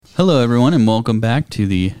Hello, everyone, and welcome back to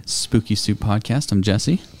the Spooky Soup Podcast. I'm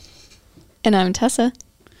Jesse. And I'm Tessa.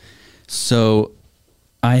 So,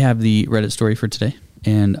 I have the Reddit story for today,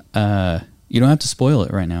 and you don't have to spoil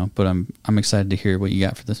it right now, but I'm excited to hear what you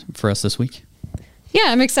got for us this week. Yeah,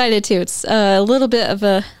 I'm excited too. It's a little bit of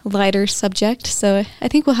a lighter subject, so I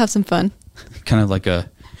think we'll have some fun. Kind of like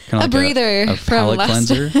a breather a from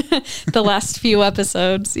cleanser. The last few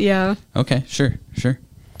episodes. Yeah. Okay, sure.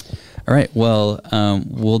 All right, well,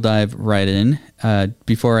 we'll dive right in.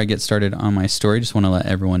 Before I get started on my story, just want to let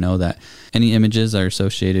everyone know that any images that are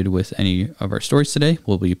associated with any of our stories today,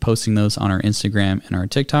 we'll be posting those on our Instagram and our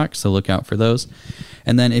TikTok, so look out for those.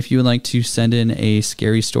 And then if you would like to send in a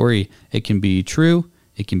scary story, it can be true,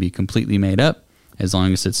 it can be completely made up, as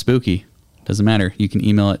long as it's spooky. Doesn't matter. You can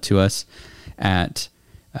email it to us at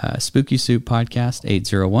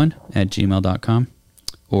spookysouppodcast801@gmail.com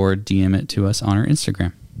or DM it to us on our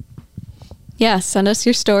Instagram. Yeah, send us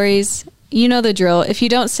your stories. You know the drill. If you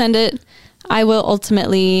don't send it, I will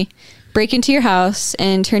ultimately break into your house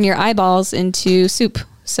and turn your eyeballs into soup.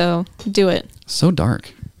 So do it. So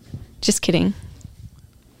dark. Just kidding.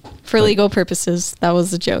 For legal purposes, that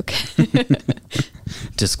was a joke.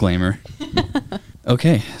 Disclaimer.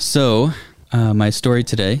 Okay, so my story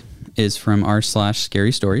today is from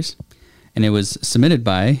r/scary stories, and it was submitted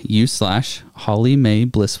by you/Holly Mae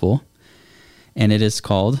Blissful, and it is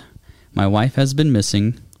called "My Wife Has Been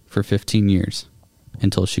Missing for 15 Years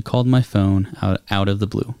Until She Called My Phone out of the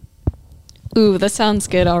Blue." Ooh, that sounds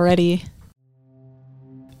good already.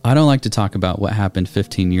 I don't like to talk about what happened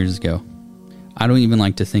 15 years ago. I don't even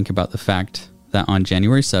like to think about the fact that on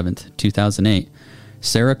January 7th, 2008,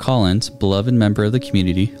 Sarah Collins, beloved member of the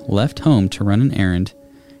community, left home to run an errand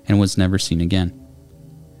and was never seen again.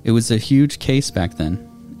 It was a huge case back then.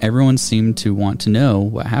 Everyone seemed to want to know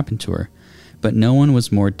what happened to her, but no one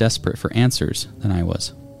was more desperate for answers than I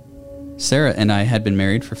was. Sarah and I had been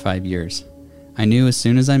married for 5 years. I knew as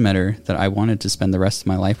soon as I met her that I wanted to spend the rest of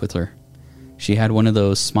my life with her. She had one of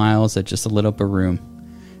those smiles that just lit up a room.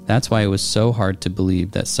 That's why it was so hard to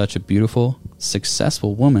believe that such a beautiful,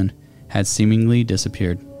 successful woman had seemingly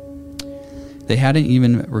disappeared. They hadn't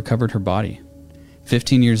even recovered her body.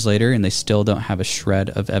 15 years later, and they still don't have a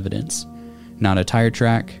shred of evidence. Not a tire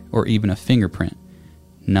track or even a fingerprint.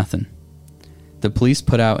 Nothing. The police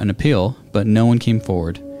put out an appeal, but no one came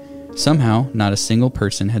forward. Somehow, not a single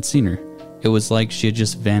person had seen her. It was like she had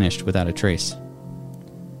just vanished without a trace.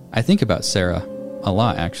 I think about Sarah a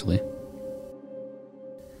lot, actually.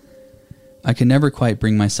 I could never quite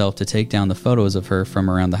bring myself to take down the photos of her from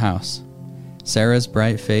around the house. Sarah's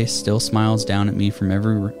bright face still smiles down at me from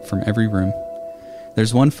every room.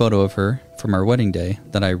 There's one photo of her from our wedding day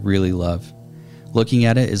that I really love. Looking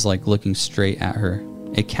at it is like looking straight at her.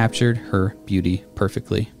 It captured her beauty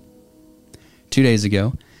perfectly. 2 days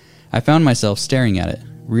ago, I found myself staring at it,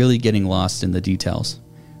 really getting lost in the details.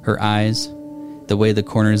 Her eyes, the way the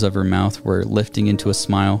corners of her mouth were lifting into a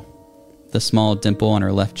smile, the small dimple on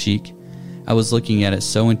her left cheek. I was looking at it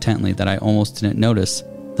so intently that I almost didn't notice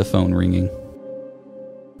the phone ringing.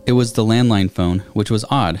 It was the landline phone, which was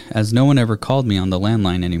odd, as no one ever called me on the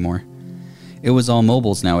landline anymore. It was all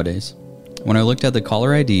mobiles nowadays. When I looked at the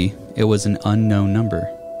caller ID, it was an unknown number.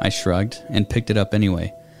 I shrugged and picked it up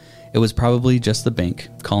anyway. It was probably just the bank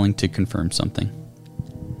calling to confirm something.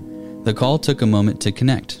 The call took a moment to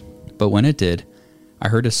connect, but when it did, I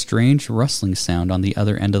heard a strange rustling sound on the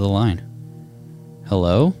other end of the line.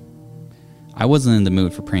 Hello? I wasn't in the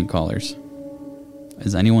mood for prank callers.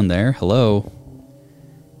 Is anyone there? Hello?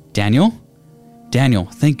 Daniel? Daniel,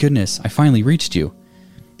 thank goodness, I finally reached you.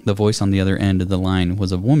 The voice on the other end of the line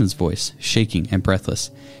was a woman's voice, shaking and breathless.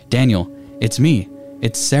 Daniel, it's me.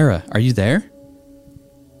 It's Sarah. Are you there?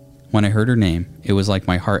 When I heard her name, it was like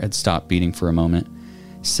my heart had stopped beating for a moment.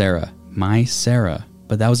 Sarah. My Sarah.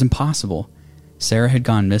 But that was impossible. Sarah had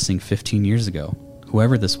gone missing 15 years ago.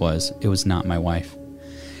 Whoever this was, it was not my wife.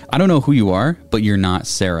 I don't know who you are, but you're not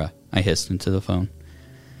Sarah, I hissed into the phone.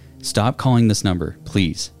 Stop calling this number,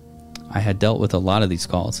 please. I had dealt with a lot of these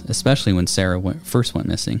calls, especially when Sarah first went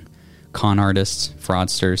missing. Con artists,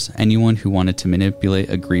 fraudsters, anyone who wanted to manipulate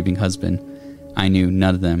a grieving husband. I knew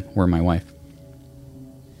none of them were my wife.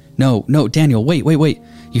 No, Daniel, wait.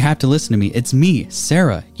 You have to listen to me. It's me,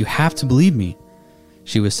 Sarah. You have to believe me.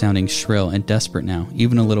 She was sounding shrill and desperate now,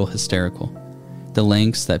 even a little hysterical. The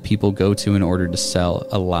lengths that people go to in order to sell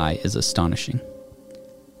a lie is astonishing.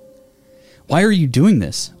 Why are you doing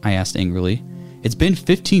this? I asked angrily. It's been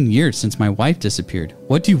 15 years since my wife disappeared.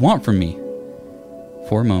 What do you want from me?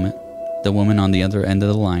 For a moment, the woman on the other end of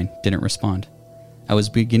the line didn't respond. I was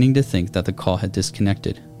beginning to think that the call had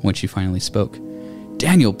disconnected when she finally spoke.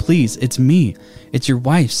 Daniel, please, it's me. It's your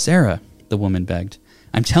wife, Sarah, the woman begged.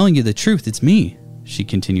 I'm telling you the truth, it's me, she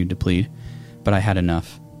continued to plead. But I had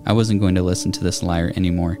enough. I wasn't going to listen to this liar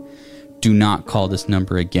anymore. Do not call this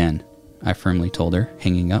number again, I firmly told her,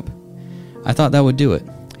 hanging up. I thought that would do it.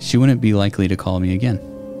 She wouldn't be likely to call me again.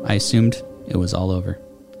 I assumed it was all over.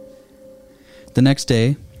 The next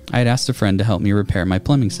day, I had asked a friend to help me repair my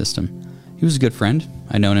plumbing system. He was a good friend.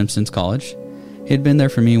 I'd known him since college. He had been there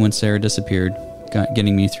for me when Sarah disappeared,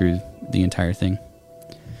 getting me through the entire thing.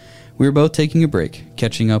 We were both taking a break,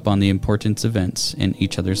 catching up on the important events in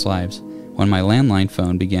each other's lives, when my landline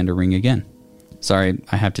phone began to ring again. Sorry,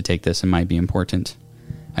 I have to take this. It might be important,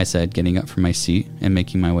 I said, getting up from my seat and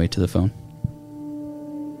making my way to the phone.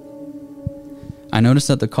 I noticed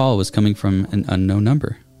that the call was coming from an unknown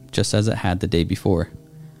number, just as it had the day before.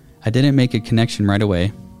 I didn't make a connection right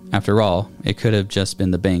away. After all, it could have just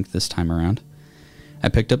been the bank this time around. I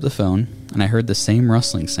picked up the phone, and I heard the same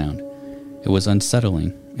rustling sound. It was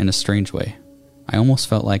unsettling in a strange way. I almost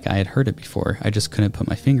felt like I had heard it before. I just couldn't put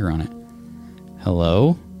my finger on it.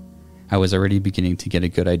 Hello? I was already beginning to get a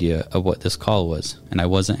good idea of what this call was, and I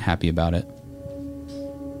wasn't happy about it.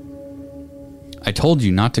 I told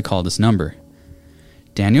you not to call this number.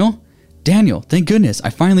 Daniel? Daniel, thank goodness, I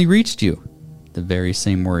finally reached you. The very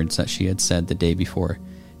same words that she had said the day before.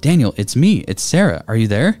 Daniel, it's me, it's Sarah, are you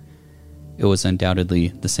there? It was undoubtedly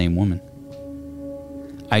the same woman.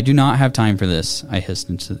 I do not have time for this, I hissed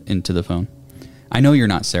into the phone. I know you're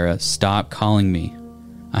not Sarah, stop calling me.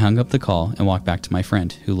 I hung up the call and walked back to my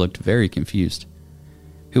friend, who looked very confused.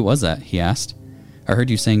 Who was that? He asked. I heard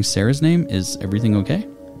you saying Sarah's name, is everything okay?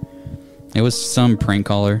 It was some prank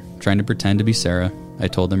caller, trying to pretend to be Sarah, I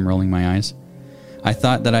told him, rolling my eyes. I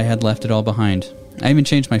thought that I had left it all behind. I even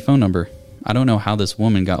changed my phone number. I don't know how this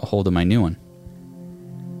woman got hold of my new one.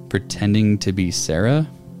 Pretending to be Sarah?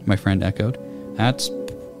 My friend echoed. That's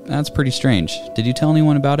pretty strange. Did you tell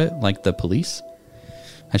anyone about it, like the police?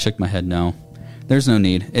 I shook my head no. There's no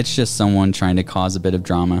need. It's just someone trying to cause a bit of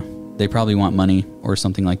drama. They probably want money or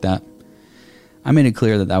something like that. I made it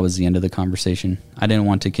clear that that was the end of the conversation. I didn't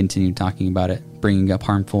want to continue talking about it, bringing up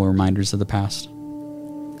harmful reminders of the past.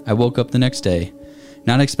 I woke up the next day,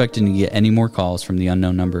 not expecting to get any more calls from the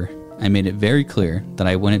unknown number. I made it very clear that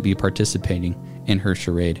I wouldn't be participating in her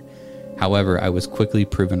charade. However, I was quickly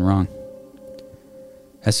proven wrong.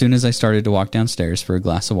 As soon as I started to walk downstairs for a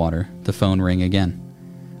glass of water, the phone rang again.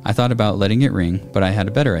 I thought about letting it ring, but I had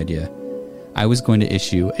a better idea. I was going to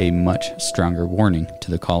issue a much stronger warning to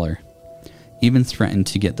the caller. Even threatened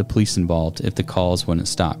to get the police involved if the calls wouldn't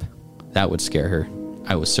stop. That would scare her.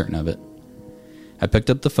 I was certain of it. I picked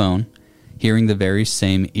up the phone, hearing the very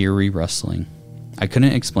same eerie rustling. I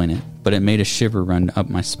couldn't explain it, but it made a shiver run up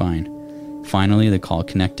my spine. Finally, the call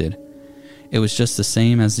connected. It was just the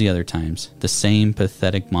same as the other times, the same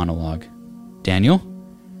pathetic monologue. Daniel?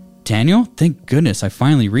 Daniel? Thank goodness I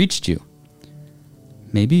finally reached you.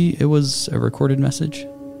 Maybe it was a recorded message.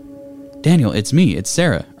 Daniel, it's me, it's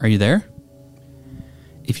Sarah. Are you there?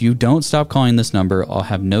 If you don't stop calling this number, I'll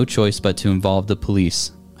have no choice but to involve the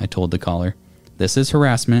police, I told the caller. This is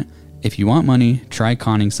harassment. If you want money, try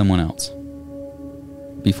conning someone else.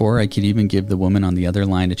 Before I could even give the woman on the other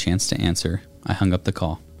line a chance to answer, I hung up the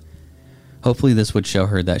call. Hopefully this would show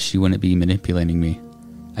her that she wouldn't be manipulating me.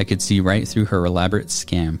 I could see right through her elaborate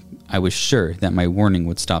scam. I was sure that my warning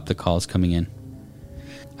would stop the calls coming in.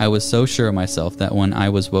 I was so sure of myself that when I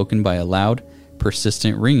was woken by a loud,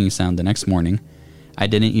 persistent ringing sound the next morning, I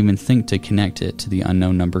didn't even think to connect it to the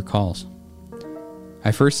unknown number calls.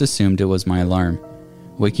 I first assumed it was my alarm,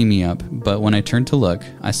 waking me up, but when I turned to look,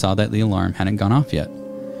 I saw that the alarm hadn't gone off yet.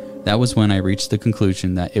 That was when I reached the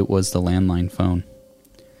conclusion that it was the landline phone.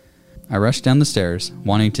 I rushed down the stairs,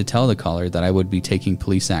 wanting to tell the caller that I would be taking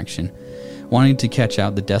police action, wanting to catch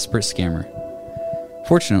out the desperate scammer.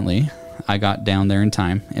 Fortunately, I got down there in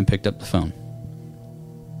time and picked up the phone.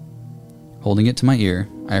 Holding it to my ear,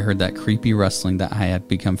 I heard that creepy rustling that I had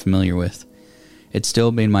become familiar with. It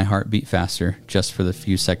still made my heart beat faster, just for the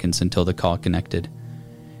few seconds until the call connected.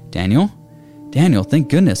 Daniel? Daniel, thank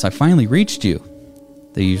goodness I finally reached you.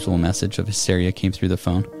 The usual message of hysteria came through the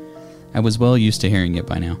phone. I was well used to hearing it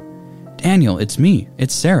by now. Daniel, it's me.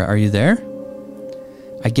 It's Sarah. Are you there?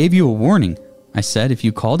 I gave you a warning. I said if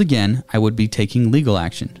you called again, I would be taking legal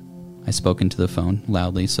action. I spoke into the phone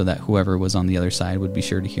loudly so that whoever was on the other side would be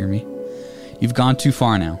sure to hear me. You've gone too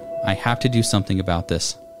far now. I have to do something about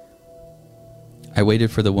this. I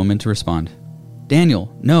waited for the woman to respond.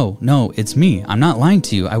 Daniel, no, it's me. I'm not lying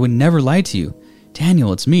to you. I would never lie to you.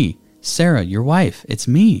 Daniel, it's me. Sarah, your wife. It's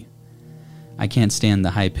me. I can't stand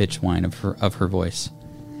the high-pitched whine of her voice.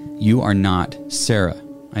 You are not Sarah,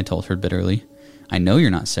 I told her bitterly. I know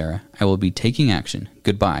you're not Sarah. I will be taking action.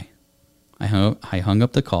 Goodbye. I hung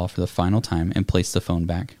up the call for the final time and placed the phone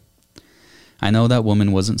back. I know that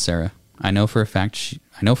woman wasn't Sarah. I know for a fact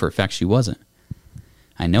she wasn't.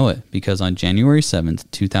 I know it because on January 7th,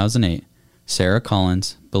 2008, Sarah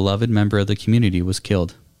Collins, beloved member of the community, was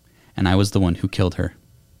killed, and I was the one who killed her.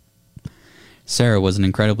 Sarah was an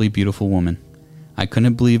incredibly beautiful woman. I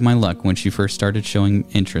couldn't believe my luck when she first started showing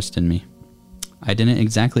interest in me. I didn't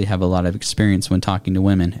exactly have a lot of experience when talking to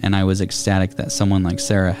women, and I was ecstatic that someone like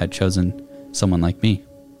Sarah had chosen someone like me.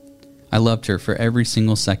 I loved her for every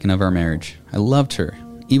single second of our marriage. I loved her,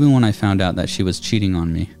 even when I found out that she was cheating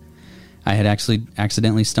on me. I had actually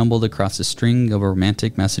accidentally stumbled across a string of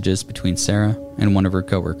romantic messages between Sarah and one of her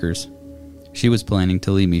coworkers. She was planning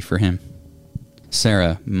to leave me for him.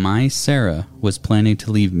 Sarah, my Sarah, was planning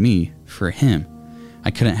to leave me for him.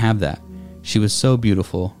 I couldn't have that. She was so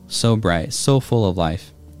beautiful, so bright, so full of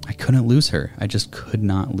life. I couldn't lose her. I just could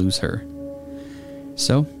not lose her.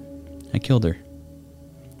 So, I killed her.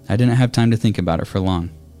 I didn't have time to think about it for long.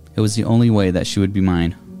 It was the only way that she would be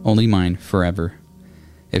mine, only mine forever.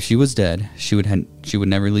 If she was dead, she would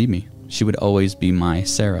never leave me. She would always be my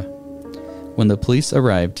Sarah. When the police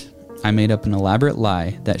arrived, I made up an elaborate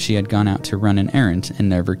lie that she had gone out to run an errand and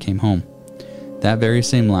never came home. That very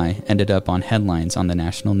same lie ended up on headlines on the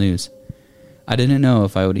national news. I didn't know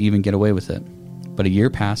if I would even get away with it. But a year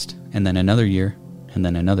passed, and then another year, and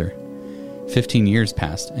then another. 15 years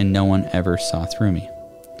passed, and no one ever saw through me.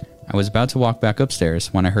 I was about to walk back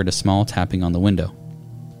upstairs when I heard a small tapping on the window.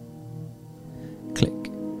 Click,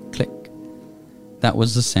 click. That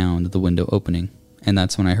was the sound of the window opening, and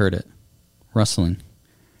that's when I heard it. Rustling.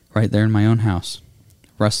 Right there in my own house.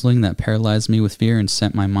 Rustling that paralyzed me with fear and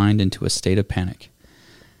sent my mind into a state of panic.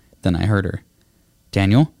 Then I heard her.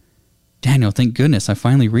 Daniel? Daniel, thank goodness, I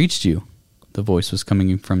finally reached you. The voice was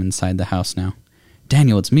coming from inside the house now.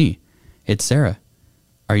 Daniel, it's me. It's Sarah.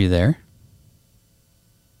 Are you there?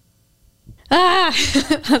 Ah,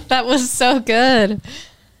 that was so good.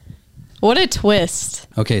 What a twist.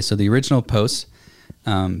 Okay, so the original post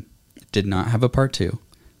did not have a part 2,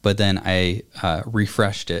 but then I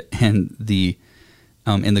refreshed it, and the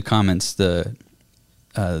in the comments the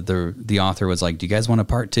author was like, "Do you guys want a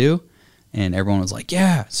part 2?" And everyone was like,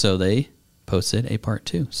 "Yeah." So they posted a part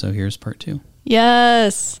 2. So here's part 2.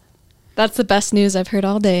 Yes, that's the best news I've heard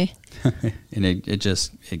all day. And it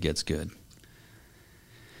gets good.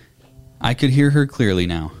 I could hear her clearly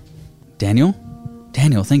now. Daniel?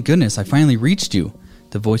 Daniel, thank goodness, I finally reached you.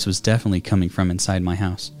 The voice was definitely coming from inside my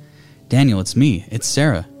house. Daniel, it's me. It's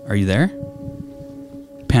Sarah. Are you there?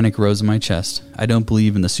 Panic rose in my chest. I don't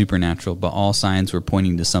believe in the supernatural, but all signs were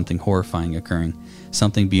pointing to something horrifying occurring.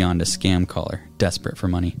 Something beyond a scam caller, desperate for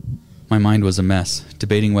money. My mind was a mess,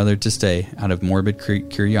 debating whether to stay out of morbid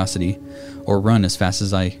curiosity or run as fast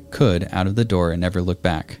as I could out of the door and never look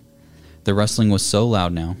back. The rustling was so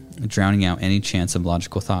loud now, drowning out any chance of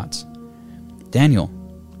logical thoughts. Daniel,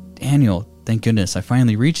 thank goodness, I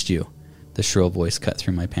finally reached you. The shrill voice cut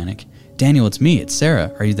through my panic. Daniel, it's me, it's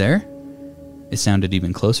Sarah. Are you there? It sounded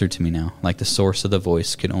even closer to me now, like the source of the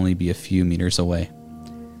voice could only be a few meters away.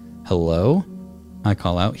 Hello? I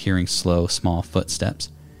call out, hearing slow, small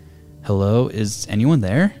footsteps. Hello, is anyone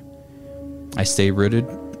there? I stay rooted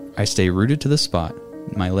to the spot,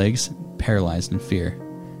 my legs paralyzed in fear.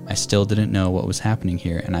 I still didn't know what was happening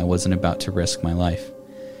here, and I wasn't about to risk my life.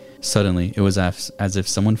 Suddenly, it was as if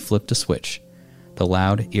someone flipped a switch. The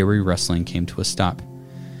loud, eerie rustling came to a stop,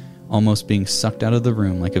 almost being sucked out of the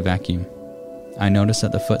room like a vacuum. I noticed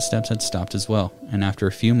that the footsteps had stopped as well, and after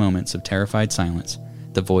a few moments of terrified silence,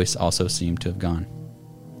 the voice also seemed to have gone.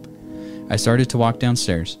 I started to walk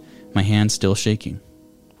downstairs, my hands still shaking.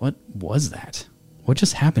 What was that? What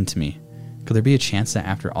just happened to me? Could there be a chance that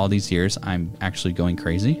after all these years, I'm actually going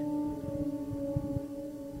crazy?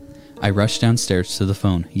 I rushed downstairs to the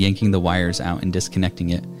phone, yanking the wires out and disconnecting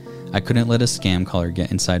it. I couldn't let a scam caller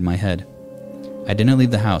get inside my head. I didn't leave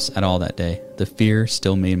the house at all that day. The fear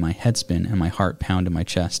still made my head spin and my heart pound in my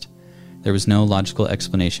chest. There was no logical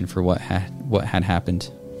explanation for what had happened.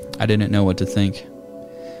 I didn't know what to think.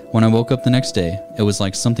 When I woke up the next day, it was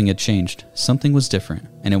like something had changed. Something was different,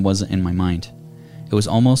 and it wasn't in my mind. It was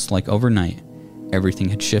almost like overnight, everything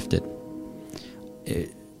had shifted.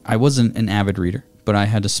 I wasn't an avid reader, but I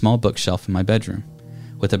had a small bookshelf in my bedroom,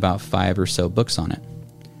 with about 5 or so books on it.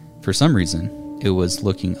 For some reason, it was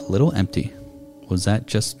looking a little empty. Was that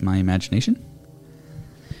just my imagination?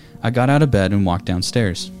 I got out of bed and walked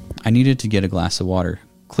downstairs. I needed to get a glass of water.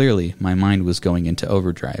 Clearly, my mind was going into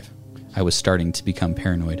overdrive. I was starting to become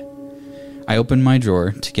paranoid. I opened my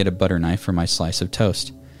drawer to get a butter knife for my slice of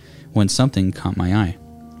toast, when something caught my eye.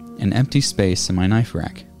 an empty space in my knife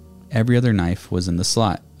rack. Every other knife was in the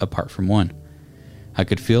slot, apart from one. I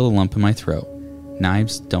could feel a lump in my throat.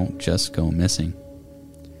 Knives don't just go missing.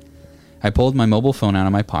 I pulled my mobile phone out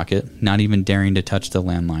of my pocket, not even daring to touch the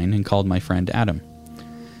landline, and called my friend Adam.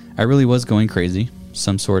 I really was going crazy.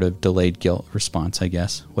 Some sort of delayed guilt response, I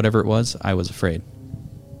guess. Whatever it was, I was afraid.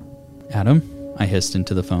 Adam, I hissed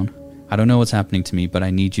into the phone. I don't know what's happening to me, but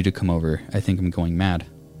I need you to come over. I think I'm going mad.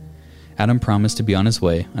 Adam promised to be on his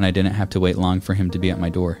way, and I didn't have to wait long for him to be at my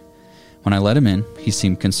door. When I let him in, he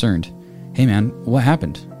seemed concerned. Hey man, what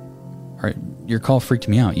happened? Your call freaked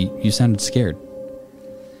me out. You sounded scared.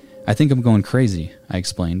 I think I'm going crazy, I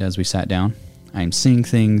explained as we sat down. I am seeing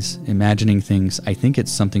things, imagining things. I think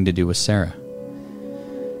it's something to do with Sarah.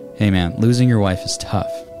 Hey man, losing your wife is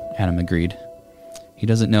tough, Adam agreed. He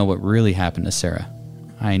doesn't know what really happened to Sarah.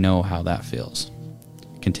 I know how that feels,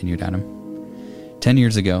 continued Adam. 10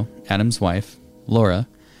 years ago, Adam's wife, Laura,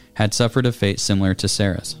 had suffered a fate similar to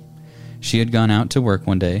Sarah's. She had gone out to work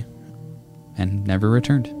one day and never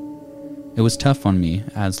returned. It was tough on me,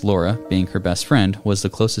 as Laura, being her best friend, was the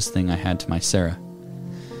closest thing I had to my Sarah.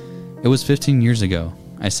 It was 15 years ago,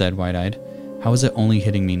 I said wide-eyed. How is it only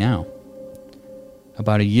hitting me now?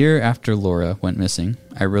 About a year after Laura went missing,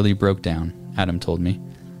 I really broke down, Adam told me.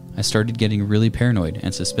 I started getting really paranoid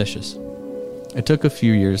and suspicious. It took a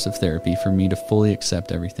few years of therapy for me to fully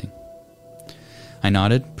accept everything. I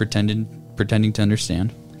nodded, pretending to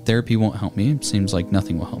understand. Therapy won't help me. It seems like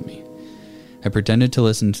nothing will help me. I pretended to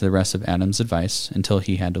listen to the rest of Adam's advice until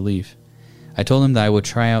he had to leave. I told him that I would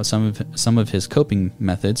try out some of his coping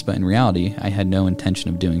methods, but in reality, I had no intention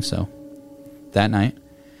of doing so. That night,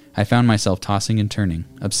 I found myself tossing and turning,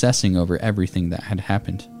 obsessing over everything that had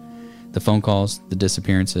happened. The phone calls, the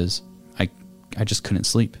disappearances. I just couldn't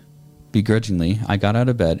sleep. Begrudgingly, I got out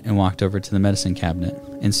of bed and walked over to the medicine cabinet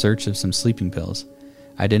in search of some sleeping pills.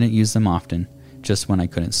 I didn't use them often, just when I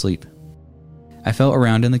couldn't sleep. I felt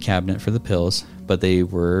around in the cabinet for the pills, but they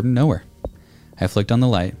were nowhere. I flicked on the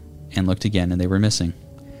light and looked again, and they were missing.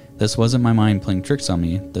 This wasn't my mind playing tricks on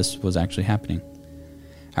me. This was actually happening.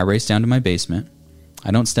 I raced down to my basement.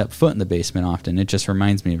 I don't step foot in the basement often. It just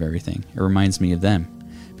reminds me of everything. It reminds me of them,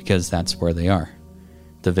 because that's where they are.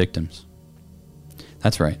 The victims.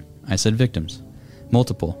 That's right. I said victims.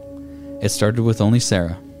 Multiple. It started with only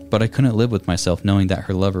Sarah, but I couldn't live with myself knowing that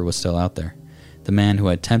her lover was still out there. The man who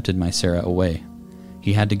had tempted my Sarah away.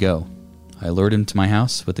 He had to go. I lured him to my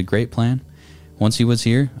house with a great plan. Once he was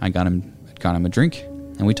here, I got him a drink,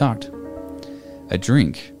 and we talked. A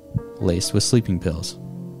drink laced with sleeping pills.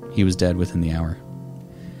 He was dead within the hour.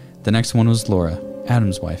 The next one was Laura,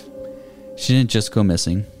 Adam's wife. She didn't just go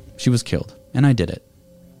missing. She was killed, and I did it.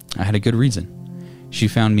 I had a good reason. She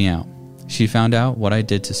found me out. She found out what I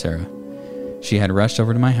did to Sarah. She had rushed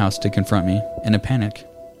over to my house to confront me. In a panic,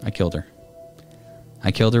 I killed her. I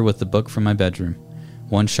killed her with the book from my bedroom.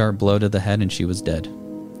 One sharp blow to the head and she was dead.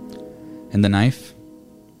 And the knife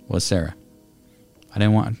was Sarah. I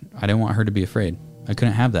didn't want her to be afraid. I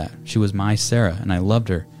couldn't have that. She was my Sarah, and I loved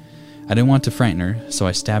her. I didn't want to frighten her, so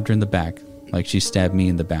I stabbed her in the back, like she stabbed me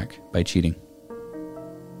in the back by cheating.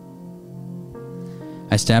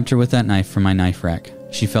 I stabbed her with that knife from my knife rack.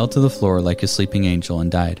 She fell to the floor like a sleeping angel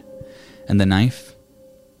and died. And the knife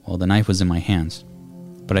was in my hands.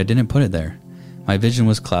 But I didn't put it there. My vision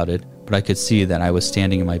was clouded, but I could see that I was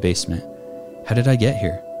standing in my basement. How did I get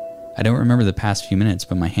here? I don't remember the past few minutes,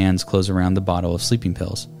 but my hands closed around the bottle of sleeping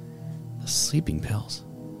pills. The sleeping pills.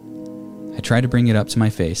 I try to bring it up to my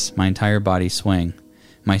face, my entire body swaying.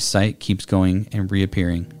 My sight keeps going and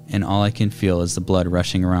reappearing, and all I can feel is the blood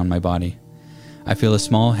rushing around my body. I feel a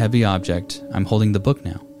small, heavy object. I'm holding the book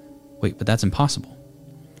now. Wait, but that's impossible.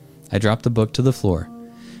 I drop the book to the floor,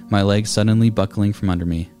 my legs suddenly buckling from under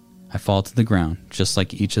me. I fall to the ground, just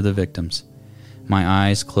like each of the victims. My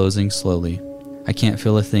eyes closing slowly. I can't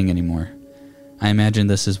feel a thing anymore. I imagine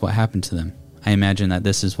this is what happened to them. I imagine that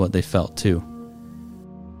this is what they felt too.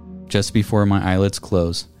 Just before my eyelids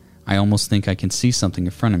close, I almost think I can see something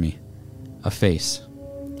in front of me. A face.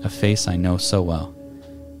 A face I know so well.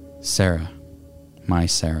 Sarah. My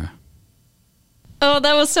Sarah. Oh,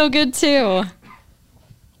 that was so good too.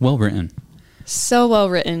 Well written. So well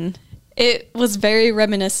written. It was very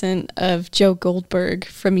reminiscent of Joe Goldberg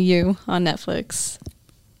from You on Netflix.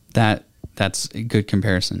 That's a good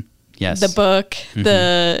comparison. Yes. The book,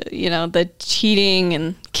 the cheating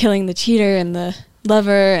and killing the cheater and the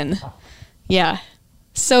lover, and yeah,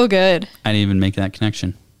 so good. I didn't even make that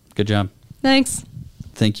connection. Good job. Thanks.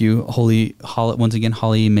 Thank you, once again,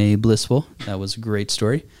 Holly Mae Blissful. That was a great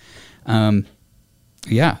story.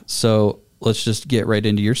 Yeah, so let's just get right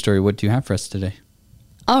into your story. What do you have for us today?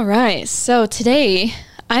 All right. So today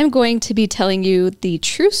I'm going to be telling you the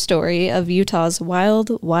true story of Utah's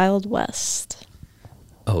wild, wild west.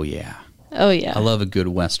 Oh, yeah. Oh, yeah. I love a good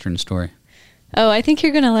Western story. Oh, I think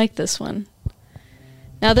you're going to like this one.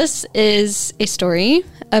 Now, this is a story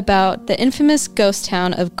about the infamous ghost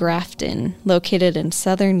town of Grafton, located in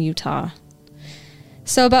southern Utah.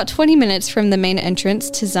 So about 20 minutes from the main entrance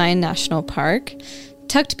to Zion National Park,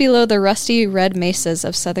 tucked below the rusty red mesas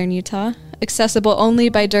of southern Utah, accessible only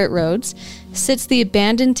by dirt roads, sits the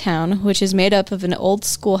abandoned town, which is made up of an old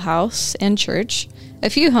schoolhouse and church, a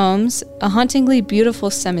few homes, a hauntingly beautiful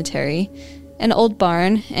cemetery, an old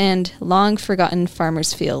barn, and long-forgotten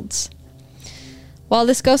farmers' fields. While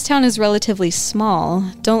this ghost town is relatively small,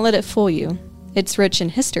 don't let it fool you. It's rich in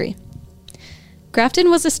history. Grafton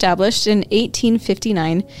was established in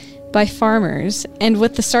 1859 by farmers, and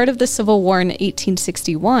with the start of the Civil War in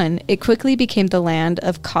 1861, it quickly became the land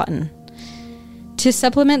of cotton. To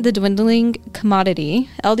supplement the dwindling commodity,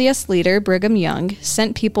 LDS leader Brigham Young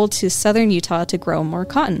sent people to southern Utah to grow more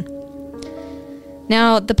cotton.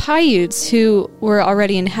 Now, the Paiutes, who were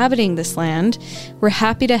already inhabiting this land, were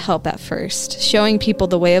happy to help at first, showing people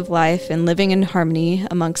the way of life and living in harmony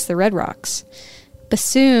amongst the Red Rocks. But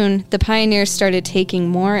soon, the pioneers started taking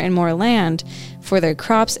more and more land for their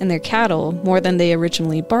crops and their cattle, more than they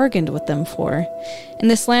originally bargained with them for, and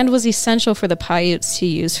this land was essential for the Paiutes to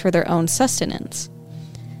use for their own sustenance.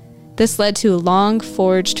 This led to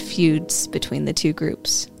long-forged feuds between the two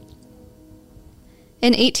groups.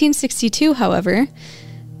 In 1862, however,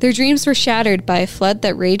 their dreams were shattered by a flood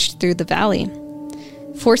that raged through the valley,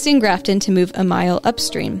 forcing Grafton to move a mile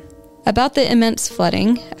upstream. About the immense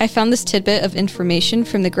flooding, I found this tidbit of information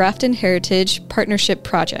from the Grafton Heritage Partnership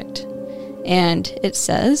Project. And it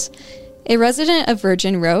says, a resident of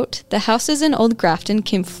Virgin wrote, the houses in Old Grafton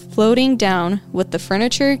came floating down with the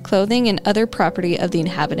furniture, clothing, and other property of the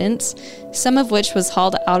inhabitants, some of which was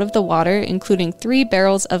hauled out of the water, including 3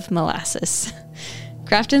 barrels of molasses.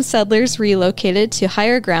 Grafton settlers relocated to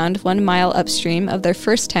higher ground 1 mile upstream of their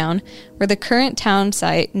first town, where the current town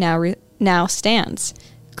site now stands.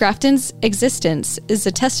 Grafton's existence is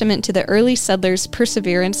a testament to the early settlers'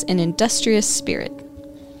 perseverance and industrious spirit.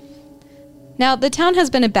 Now, the town has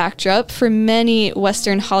been a backdrop for many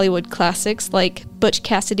Western Hollywood classics like Butch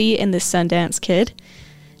Cassidy and the Sundance Kid.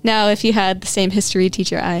 Now, if you had the same history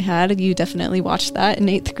teacher I had, you definitely watched that in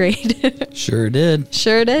 8th grade. Sure did.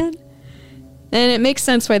 Sure did. And it makes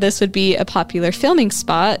sense why this would be a popular filming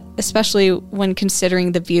spot, especially when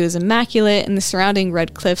considering the view is immaculate and the surrounding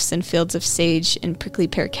red cliffs and fields of sage and prickly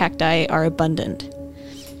pear cacti are abundant.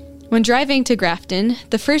 When driving to Grafton,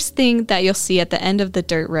 the first thing that you'll see at the end of the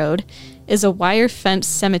dirt road is a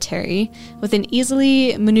wire-fenced cemetery with an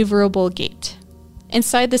easily maneuverable gate.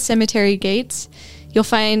 Inside the cemetery gates, you'll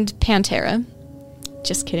find Pantera.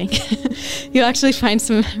 Just kidding. You'll actually find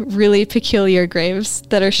some really peculiar graves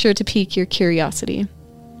that are sure to pique your curiosity.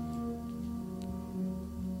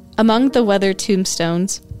 Among the weathered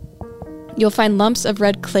tombstones, you'll find lumps of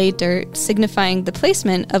red clay dirt signifying the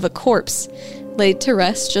placement of a corpse laid to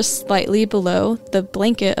rest just slightly below the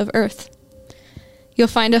blanket of earth. You'll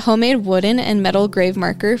find a homemade wooden and metal grave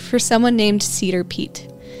marker for someone named Cedar Pete.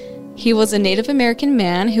 He was a Native American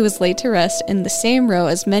man who was laid to rest in the same row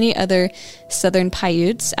as many other Southern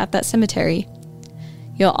Paiutes at that cemetery.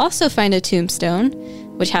 You'll also find a tombstone,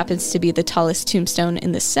 which happens to be the tallest tombstone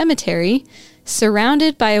in the cemetery,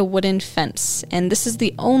 surrounded by a wooden fence, and this is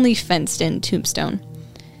the only fenced-in tombstone.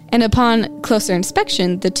 And upon closer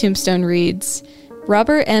inspection, the tombstone reads,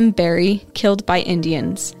 Robert M. Berry, killed by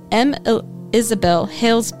Indians. M. Isabel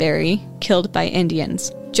Hales Berry, killed by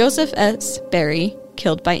Indians. Joseph S. Berry,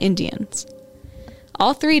 killed by Indians.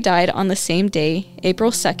 All 3 died on the same day,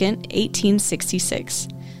 April 2nd, 1866.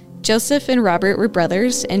 Joseph and Robert were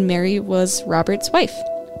brothers, and Mary was Robert's wife.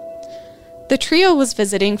 The trio was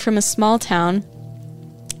visiting from a small town,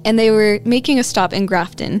 and they were making a stop in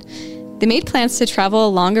Grafton. They made plans to travel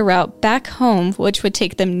along a route back home, which would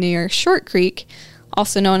take them near Short Creek,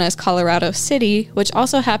 also known as Colorado City, which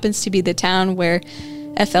also happens to be the town where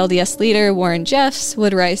FLDS leader Warren Jeffs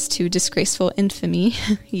would rise to disgraceful infamy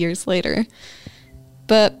years later.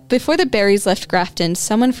 But before the Berrys left Grafton,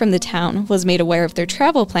 someone from the town was made aware of their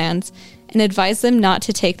travel plans and advised them not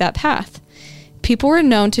to take that path. People were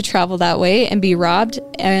known to travel that way and be robbed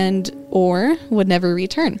or would never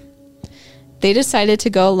return. They decided to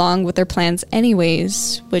go along with their plans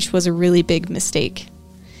anyways, which was a really big mistake.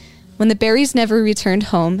 When the Berrys never returned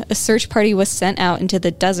home, a search party was sent out into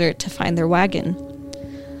the desert to find their wagon.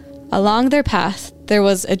 Along their path, there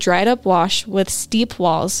was a dried-up wash with steep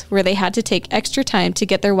walls where they had to take extra time to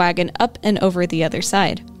get their wagon up and over the other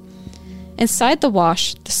side. Inside the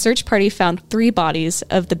wash, the search party found 3 bodies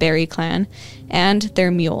of the Berry clan and their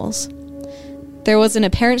mules. There was an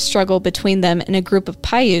apparent struggle between them and a group of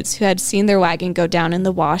Paiutes who had seen their wagon go down in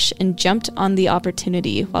the wash and jumped on the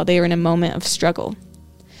opportunity while they were in a moment of struggle.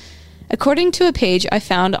 According to a page I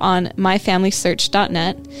found on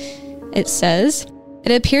myfamilysearch.net, it says,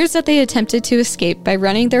 "It appears that they attempted to escape by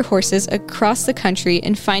running their horses across the country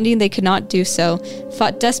and finding they could not do so,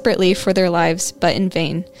 fought desperately for their lives, but in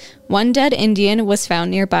vain. One dead Indian was found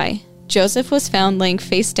nearby. Joseph was found laying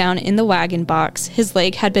face down in the wagon box. His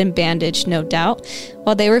leg had been bandaged, no doubt,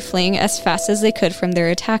 while they were fleeing as fast as they could from their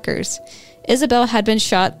attackers. Isabel had been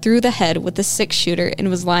shot through the head with a 6-shooter and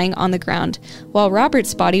was lying on the ground, while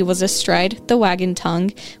Robert's body was astride the wagon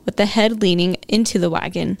tongue with the head leaning into the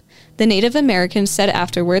wagon. The Native Americans said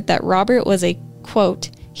afterward that Robert was a, quote,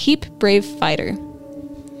 heap brave fighter."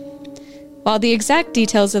 While the exact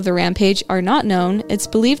details of the rampage are not known, it's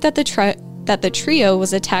believed that the trio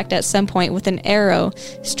was attacked at some point with an arrow,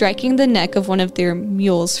 striking the neck of one of their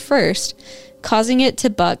mules first, causing it to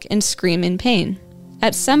buck and scream in pain.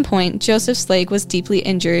 At some point, Joseph's leg was deeply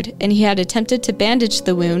injured, and he had attempted to bandage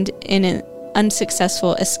the wound in an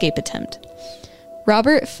unsuccessful escape attempt.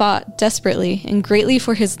 Robert fought desperately and greatly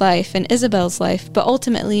for his life and Isabel's life, but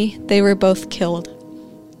ultimately they were both killed.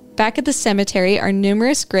 Back at the cemetery are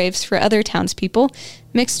numerous graves for other townspeople,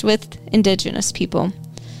 mixed with indigenous people.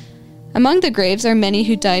 Among the graves are many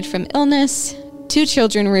who died from illness. 2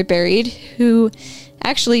 children were buried who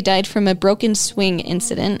actually died from a broken swing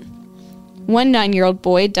incident. One 9-year-old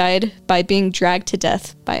boy died by being dragged to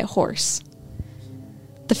death by a horse.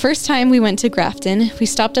 The first time we went to Grafton, we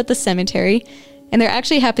stopped at the cemetery, and there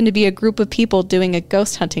actually happened to be a group of people doing a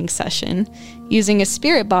ghost hunting session using a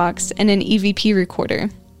spirit box and an EVP recorder.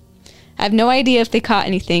 I have no idea if they caught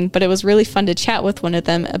anything, but it was really fun to chat with one of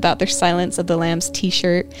them about their Silence of the Lambs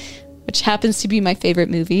t-shirt, which happens to be my favorite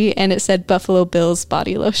movie, and it said Buffalo Bill's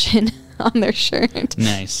body lotion on their shirt.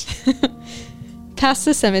 Nice. Past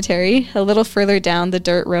the cemetery, a little further down the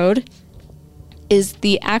dirt road, is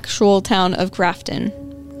the actual town of Grafton.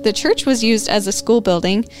 The church was used as a school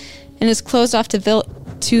building and is closed off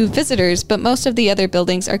to visitors, but most of the other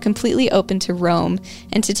buildings are completely open to roam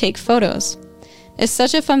and to take photos. It's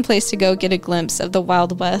such a fun place to go get a glimpse of the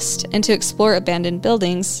Wild West and to explore abandoned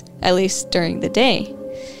buildings, at least during the day.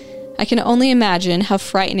 I can only imagine how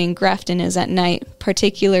frightening Grafton is at night,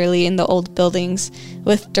 particularly in the old buildings,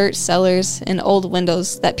 with dirt cellars and old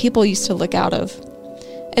windows that people used to look out of.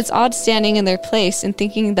 It's odd standing in their place and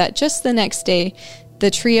thinking that just the next day,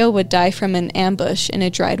 the trio would die from an ambush in a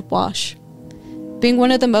dried wash. Being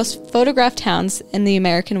one of the most photographed towns in the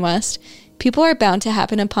American West, people are bound to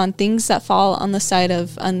happen upon things that fall on the side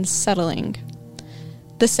of unsettling.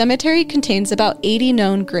 The cemetery contains about 80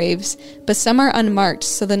 known graves, but some are unmarked,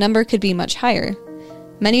 so the number could be much higher.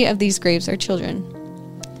 Many of these graves are children.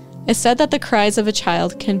 It's said that the cries of a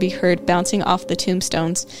child can be heard bouncing off the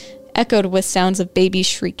tombstones, echoed with sounds of babies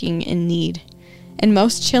shrieking in need. And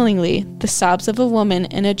most chillingly, the sobs of a woman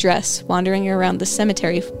in a dress wandering around the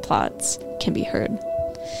cemetery plots can be heard.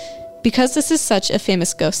 Because this is such a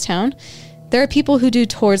famous ghost town, there are people who do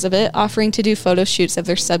tours of it, offering to do photo shoots of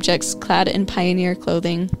their subjects clad in pioneer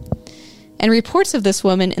clothing. And reports of this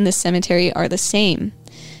woman in the cemetery are the same,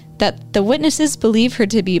 that the witnesses believe her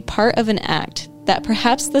to be part of an act, that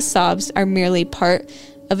perhaps the sobs are merely part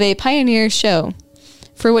of a pioneer show,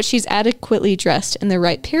 for which she's adequately dressed in the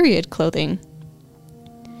right period clothing.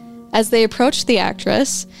 As they approach the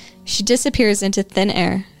actress, she disappears into thin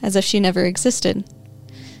air, as if she never existed.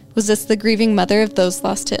 Was this the grieving mother of those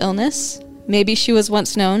lost to illness? Maybe she was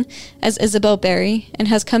once known as Isabel Berry and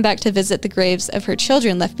has come back to visit the graves of her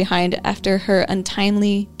children left behind after her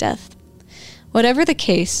untimely death. Whatever the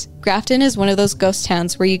case, Grafton is one of those ghost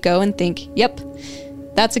towns where you go and think, yep,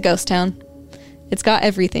 that's a ghost town. It's got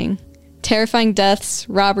everything. Terrifying deaths,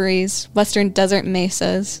 robberies, western desert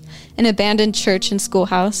mesas, an abandoned church and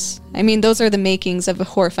schoolhouse. I mean, those are the makings of a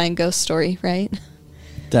horrifying ghost story, right?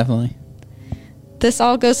 Definitely. This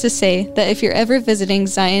all goes to say that if you're ever visiting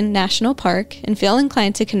Zion National Park and feel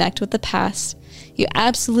inclined to connect with the past, you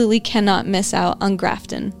absolutely cannot miss out on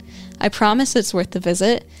Grafton. I promise it's worth the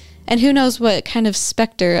visit, and who knows what kind of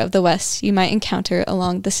specter of the West you might encounter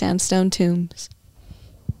along the sandstone tombs.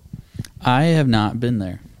 I have not been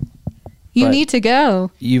there. You need to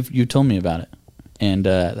go. You told me about it, and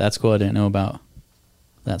that's cool. I didn't know about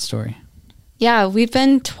that story. Yeah, we've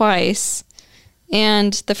been twice.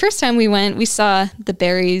 And the first time we went, we saw the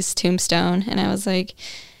Berries tombstone, and I was like,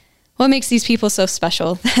 what makes these people so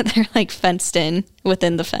special that they're like fenced in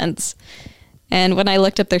within the fence? And when I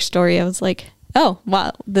looked up their story, I was like, oh,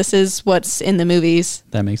 wow, this is what's in the movies.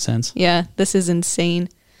 That makes sense. Yeah, this is insane.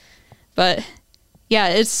 But yeah,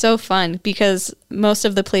 it's so fun because most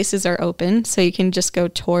of the places are open, so you can just go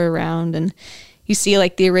tour around and you see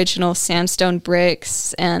like the original sandstone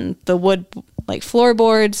bricks and the wood like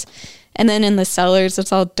floorboards. And then in the cellars,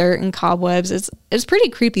 it's all dirt and cobwebs. It's pretty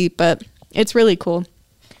creepy, but it's really cool.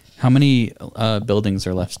 How many buildings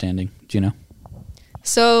are left standing? Do you know?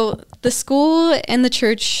 So the school and the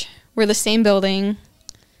church were the same building.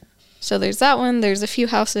 So there's that one. There's a few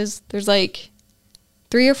houses. There's like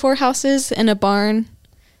 3 or 4 houses and a barn.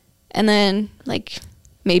 And then like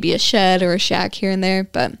maybe a shed or a shack here and there.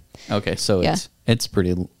 But okay, so yeah. It's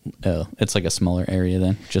pretty, it's like a smaller area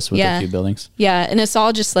then, just with a few buildings. Yeah, and it's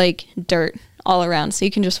all just like dirt all around. So you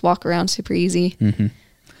can just walk around super easy.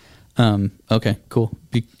 Mm-hmm. Okay, cool.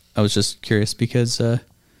 I was just curious because I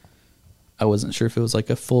wasn't sure if it was like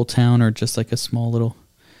a full town or just like a small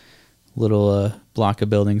little block of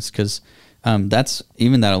buildings, because that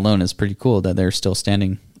alone is pretty cool that they're still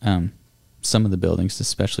standing, some of the buildings,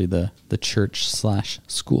 especially the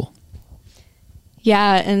church/school.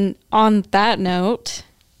 Yeah, and on that note,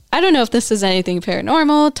 I don't know if this is anything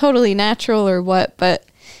paranormal, totally natural or what, but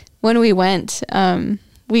when we went,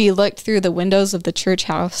 we looked through the windows of the church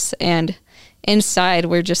house, and inside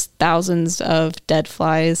were just thousands of dead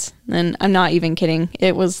flies. And I'm not even kidding.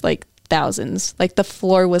 It was like thousands. Like the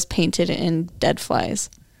floor was painted in dead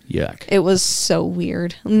flies. Yuck. It was so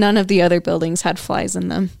weird. None of the other buildings had flies in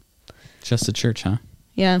them. Just the church, huh?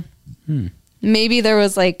 Yeah. Maybe there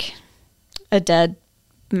was like a dead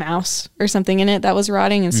mouse or something in it that was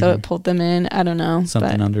rotting, and so it pulled them in. I don't know.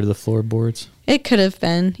 Something under the floorboards. It could have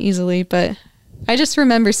been easily, but I just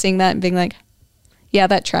remember seeing that and being like, yeah,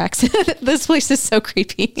 that tracks. This place is so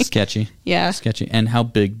creepy. Sketchy. Yeah. Sketchy. And how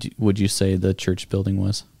big would you say the church building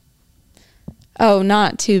was? Oh,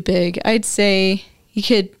 not too big. I'd say you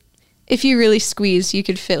could, if you really squeeze, you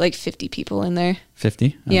could fit like 50 people in there.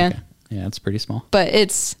 50? Oh, yeah. Okay. Yeah, it's pretty small. But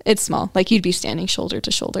it's small. Like you'd be standing shoulder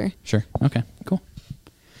to shoulder. Sure. Okay, cool.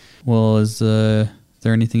 Well, is there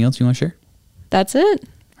anything else you want to share? That's it.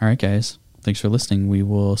 All right, guys. Thanks for listening. We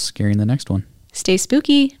will scare you in the next one. Stay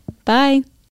spooky. Bye.